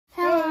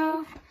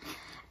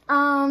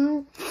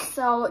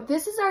So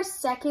this is our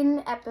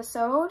second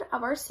episode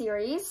of our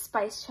series,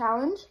 Spice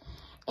Challenge.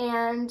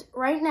 And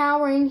right now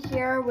we're in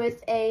here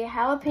with a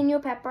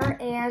jalapeno pepper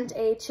and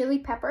a chili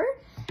pepper.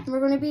 And we're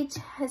going to be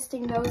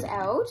testing those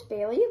out.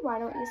 Bailey, why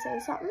don't you say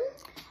something?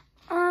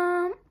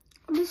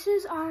 This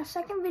is our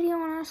second video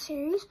on our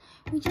series.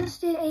 We just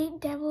did a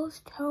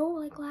devil's toe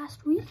like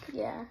last week.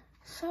 Yeah.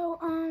 So,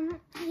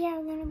 yeah,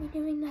 we're gonna be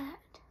doing that.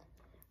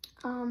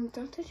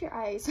 Don't touch your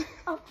eyes.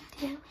 Oh,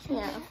 yeah.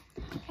 Yeah.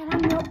 Got our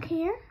milk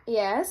here.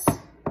 Yes.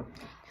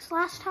 This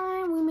last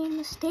time we made a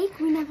mistake.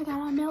 We never got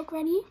our milk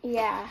ready.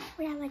 Yeah.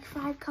 We had like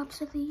 5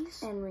 cups of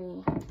these. And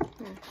we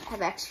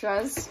have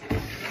extras.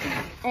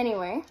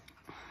 Anyway.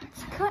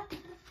 Let's cut.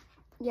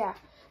 Yeah.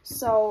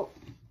 So,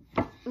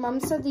 Mom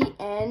said the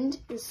end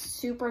is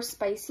super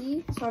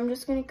spicy. So I'm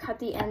just going to cut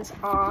the ends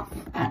off.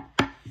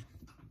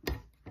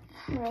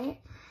 Right?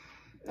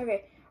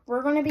 Okay.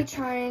 We're going to be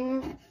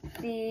trying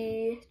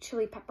the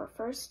chili pepper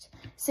first,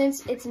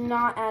 since it's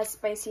not as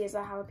spicy as a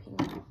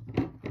jalapeno.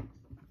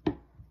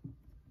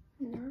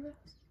 Nervous?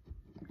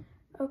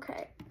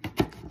 Okay.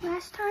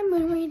 Last time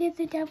when we did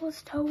the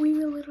devil's toe, we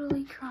were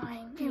literally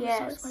crying. It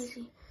was so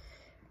spicy.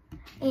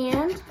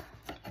 And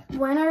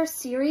when our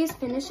series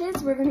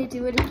finishes, we're going to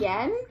do it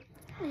again.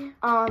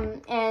 Yeah.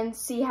 And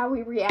see how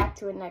we react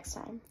to it next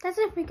time. That's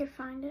if we could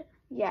find it.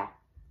 Yeah.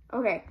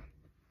 Okay.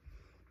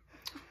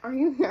 Are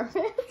you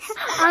nervous?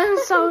 I'm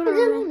so nervous.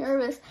 Really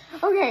nervous.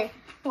 Okay.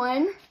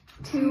 1,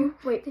 2,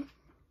 wait. It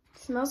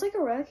smells like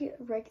a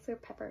regular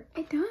pepper.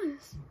 It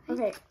does.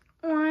 Okay.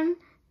 1,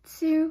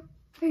 2,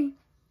 3.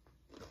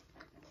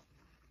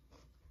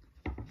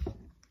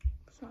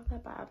 It's not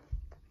that bad.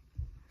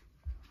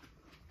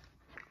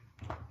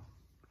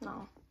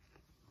 No.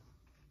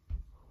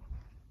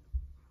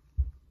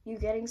 You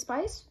getting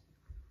spice?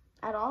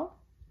 At all?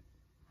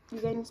 You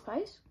getting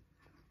spice?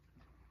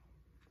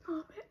 A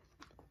little bit.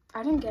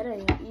 I didn't get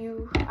any.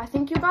 I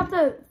think you got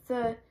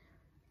the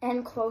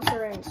end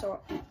closer in, so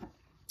I'm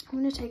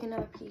gonna take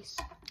another piece.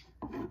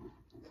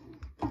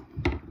 I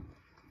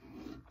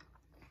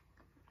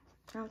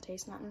don't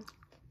taste nothing.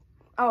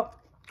 Oh,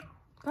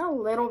 got a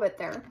little bit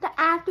there. The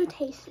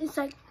aftertaste is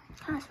like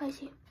kind of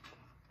spicy.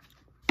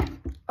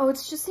 Oh,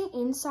 it's just the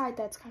inside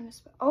that's kind of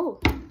spicy.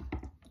 Oh,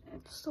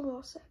 just a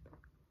little sip.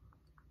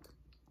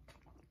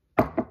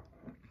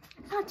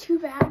 It's not too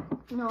bad.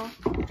 No.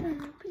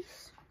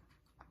 Please.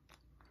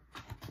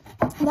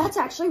 That's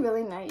actually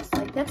really nice.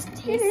 Like, that's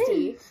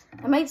tasty.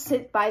 I might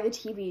sit by the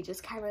TV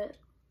just kind of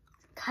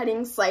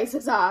cutting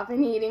slices off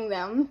and eating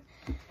them.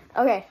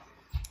 Okay.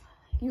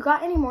 You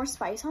got any more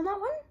spice on that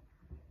one?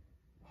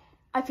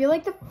 I feel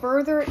like the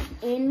further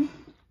in...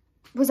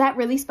 Was that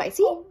really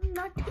spicy? Oh,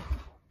 not too.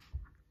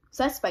 Was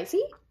that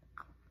spicy?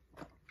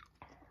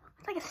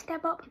 It's like a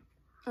step up.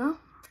 Oh.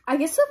 I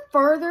guess the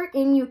further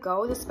in you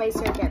go, the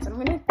spicier it gets. I'm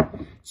going to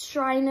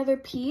try another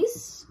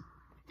piece.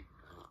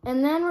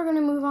 And then we're going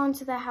to move on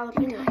to the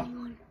jalapeno. Tiny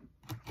one.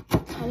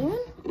 Tiny one?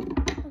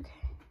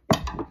 Okay.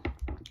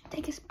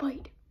 Take a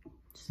bite.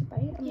 Just a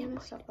bite? I'm Yeah, going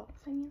to stop the whole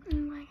thing. Oh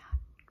my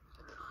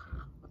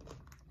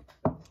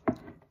god.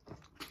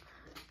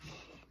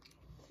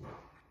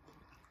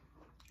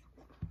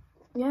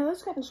 Yeah,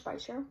 that's kind of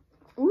spicier.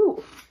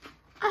 Ooh.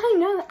 I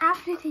know the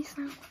aftertaste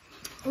now.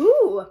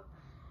 Ooh.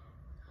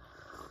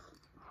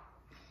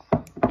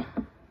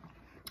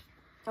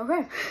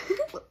 Okay.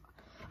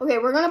 Okay,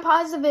 we're going to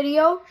pause the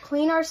video,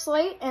 clean our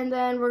slate, and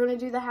then we're going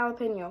to do the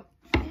jalapeno.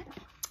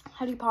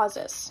 How do you pause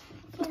this?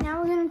 Okay,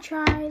 now we're going to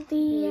try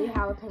the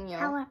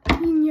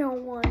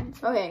jalapeno one.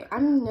 Okay,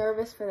 I'm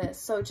nervous for this.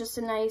 So just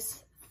a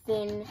nice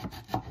thin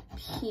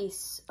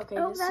piece. Okay,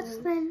 Oh, this that's is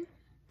thin.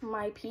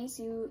 my piece.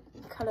 You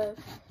cut a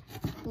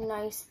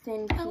nice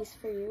thin piece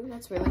for you.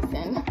 That's really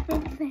thin.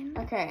 Really thin.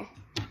 Okay.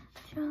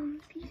 Show them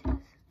the pieces.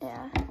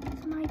 Yeah.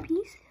 It's my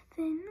piece,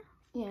 thin.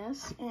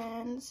 Yes,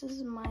 and this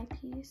is my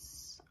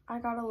piece. I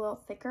got a little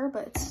thicker,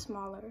 but it's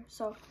smaller.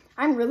 So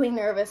I'm really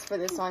nervous for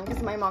this one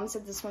because my mom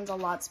said this one's a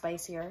lot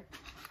spicier.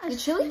 The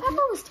chili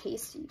pepper was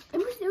tasty. It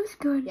was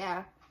good.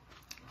 Yeah.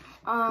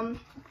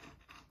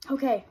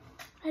 Okay.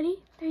 Ready?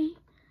 3,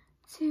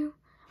 2,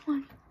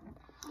 1.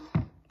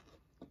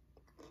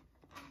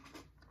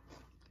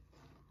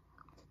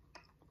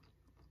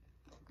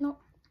 No.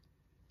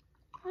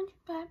 Not too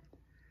bad.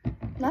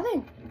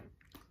 Nothing.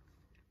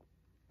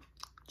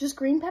 Just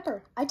green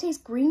pepper. I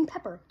taste green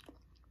pepper.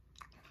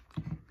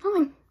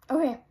 Nothing.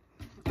 Okay.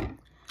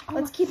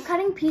 Let's keep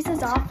cutting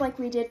pieces off like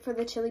we did for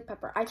the chili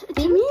pepper.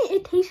 To me,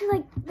 it tasted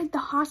like the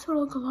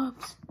hospital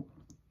gloves.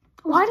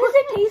 Why does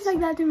it taste like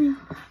that to me?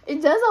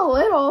 It does a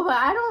little, but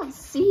I don't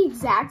see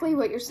exactly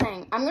what you're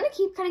saying. I'm going to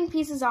keep cutting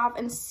pieces off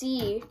and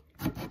see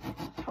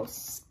how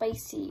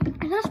spicy.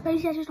 It's not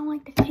spicy, I just don't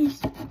like the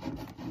taste.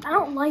 I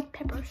don't like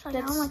peppers, so I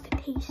don't like the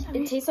taste of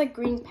it. It tastes like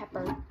green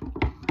pepper,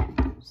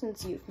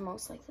 since you've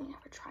most likely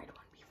never tried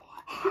one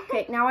before.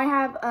 Okay, now I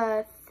have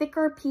a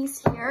thicker piece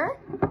here,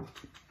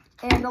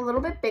 and a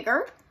little bit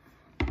bigger.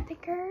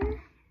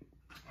 Thicker.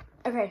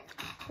 Okay,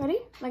 ready?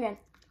 Again.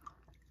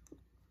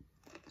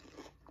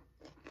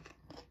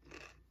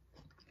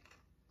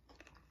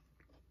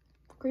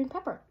 green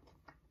pepper.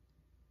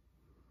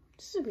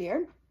 This is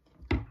weird.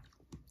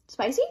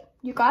 Spicy?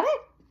 You got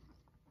it?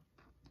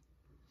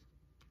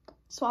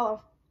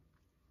 Swallow.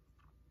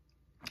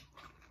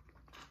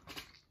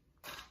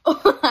 Oh,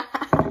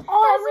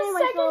 that's the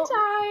second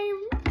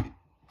time.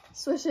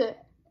 Swish it.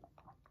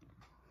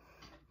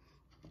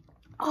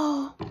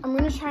 Oh, I'm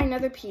gonna try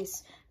another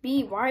piece.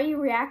 B, why are you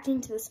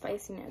reacting to the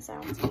spiciness? I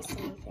don't taste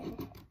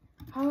anything.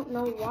 I don't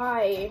know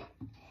why.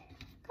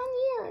 Come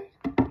here.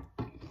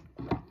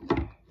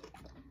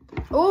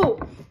 Oh,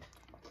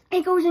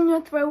 it goes in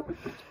your throat.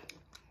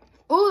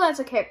 Oh, that's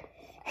a kick.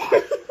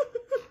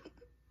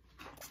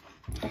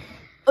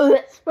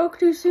 Spoke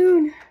too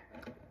soon.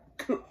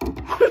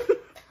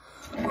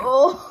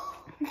 Oh.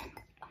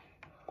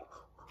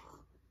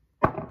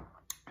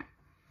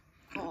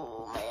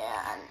 Oh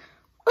man.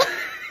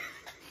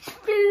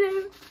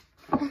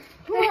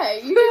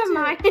 What? You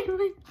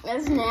did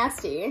That's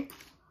nasty.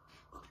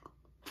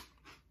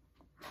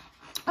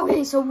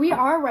 Okay, so we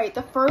are right.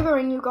 The further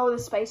in you go, the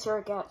spicier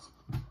it gets.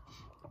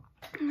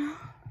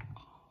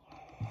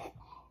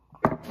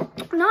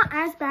 Not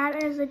as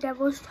bad as the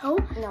devil's toe.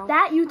 No.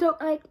 That you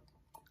took like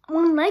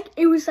one leg,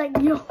 it was like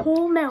your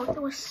whole mouth.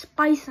 It was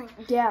spicing.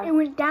 Yeah. It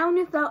went down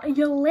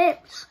your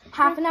lips.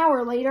 Half an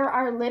hour later,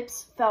 our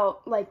lips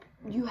felt like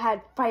you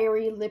had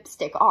fiery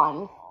lipstick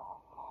on.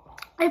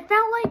 It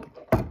felt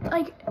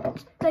like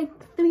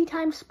 3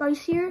 times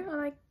spicier, or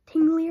like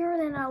tinglier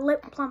than a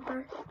lip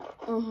plumper.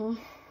 Mhm.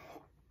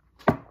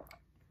 That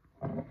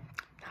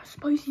was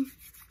spicy.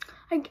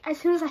 Like as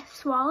soon as I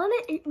swallowed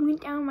it, it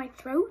went down my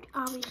throat.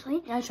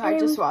 Obviously. I tried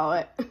to swallow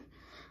it.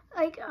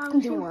 Like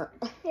It didn't work.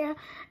 Yeah,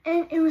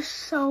 and it was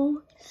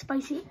so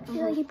spicy.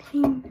 Like it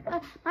pained.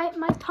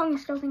 My tongue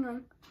is still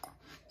tingling.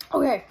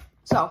 Okay,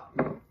 so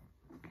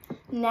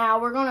now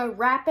we're gonna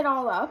wrap it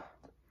all up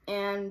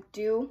and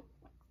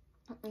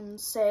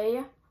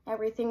say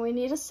everything we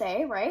need to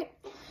say, right?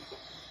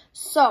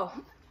 So,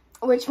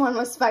 which one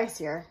was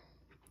spicier?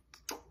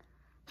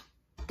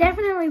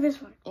 Definitely this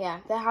one. Yeah,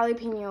 the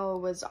jalapeno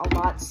was a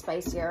lot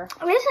spicier.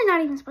 This is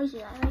not even spicy.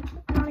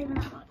 Like not even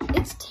that much.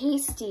 It's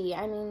tasty.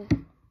 I mean,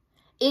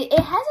 it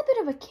has a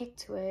bit of a kick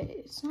to it.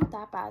 It's not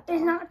that bad, though.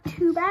 It's not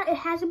too bad. It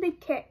has a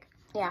big kick.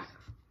 Yeah.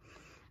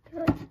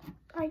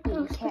 Like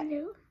You can't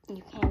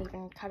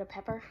even cut a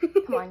pepper.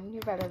 Come on,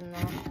 you're better than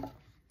that.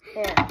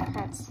 There,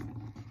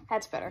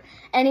 that's better.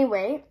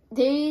 Anyway,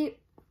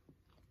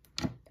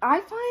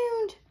 I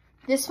found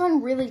this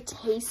one really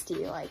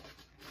tasty,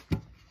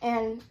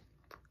 and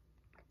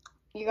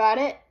you got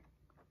it?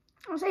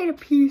 I was ate a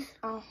piece.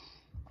 Oh.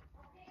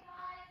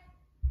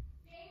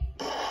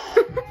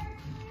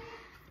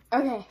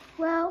 Okay.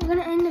 Well, we're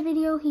gonna end the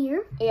video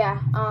here. Yeah.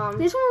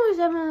 This one was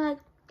definitely like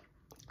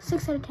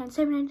 6 out of 10,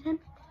 7 out of 10.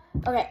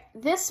 Okay,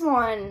 this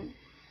one.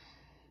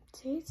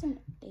 Say it's an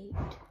 8.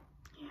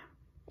 Yeah.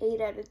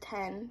 8 out of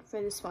 10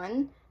 for this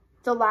one.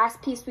 The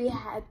last piece the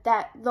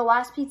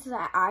last pizza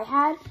that I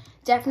had,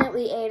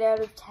 definitely 8 out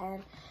of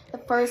 10. The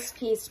first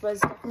piece was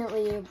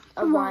definitely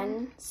a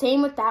 1.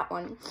 Same with that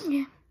one.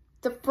 Yeah.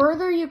 The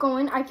further you go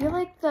in, I feel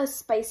like the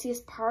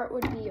spiciest part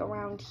would be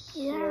around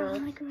here. Yeah,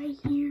 like right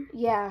here.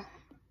 Yeah.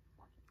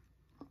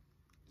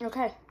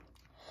 Okay.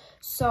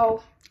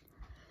 So,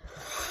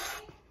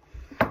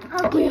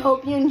 we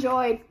hope you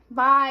enjoyed.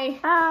 Bye.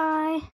 Bye.